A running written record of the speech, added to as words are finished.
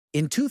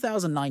In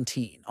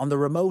 2019, on the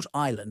remote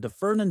island of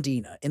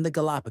Fernandina in the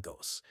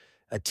Galapagos,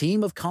 a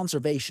team of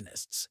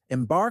conservationists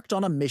embarked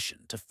on a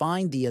mission to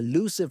find the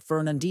elusive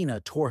Fernandina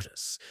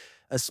tortoise,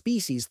 a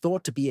species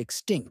thought to be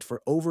extinct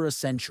for over a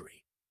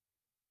century.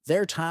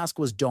 Their task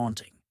was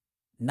daunting: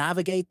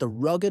 navigate the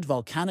rugged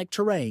volcanic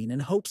terrain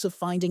in hopes of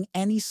finding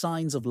any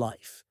signs of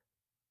life.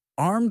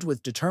 Armed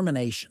with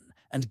determination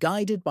and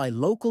guided by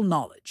local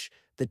knowledge,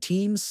 the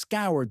team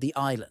scoured the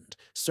island,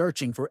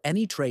 searching for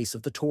any trace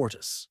of the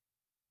tortoise.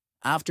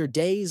 After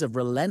days of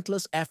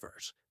relentless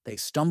effort, they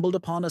stumbled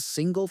upon a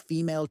single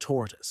female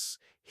tortoise,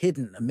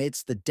 hidden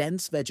amidst the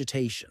dense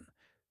vegetation.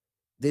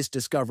 This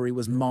discovery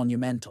was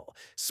monumental,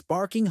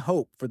 sparking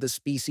hope for the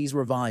species'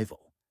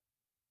 revival.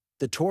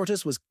 The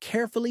tortoise was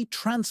carefully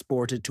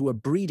transported to a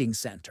breeding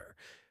center,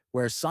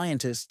 where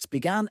scientists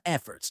began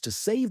efforts to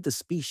save the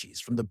species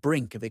from the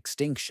brink of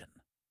extinction.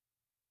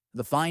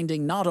 The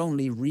finding not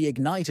only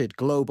reignited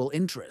global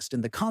interest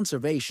in the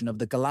conservation of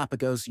the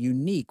Galapagos'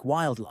 unique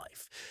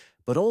wildlife,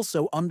 but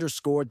also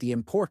underscored the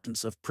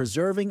importance of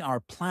preserving our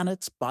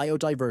planet's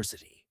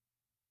biodiversity.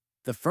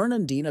 The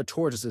Fernandina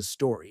tortoise's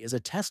story is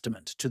a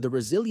testament to the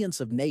resilience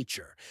of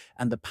nature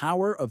and the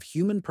power of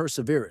human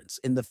perseverance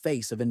in the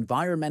face of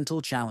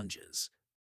environmental challenges.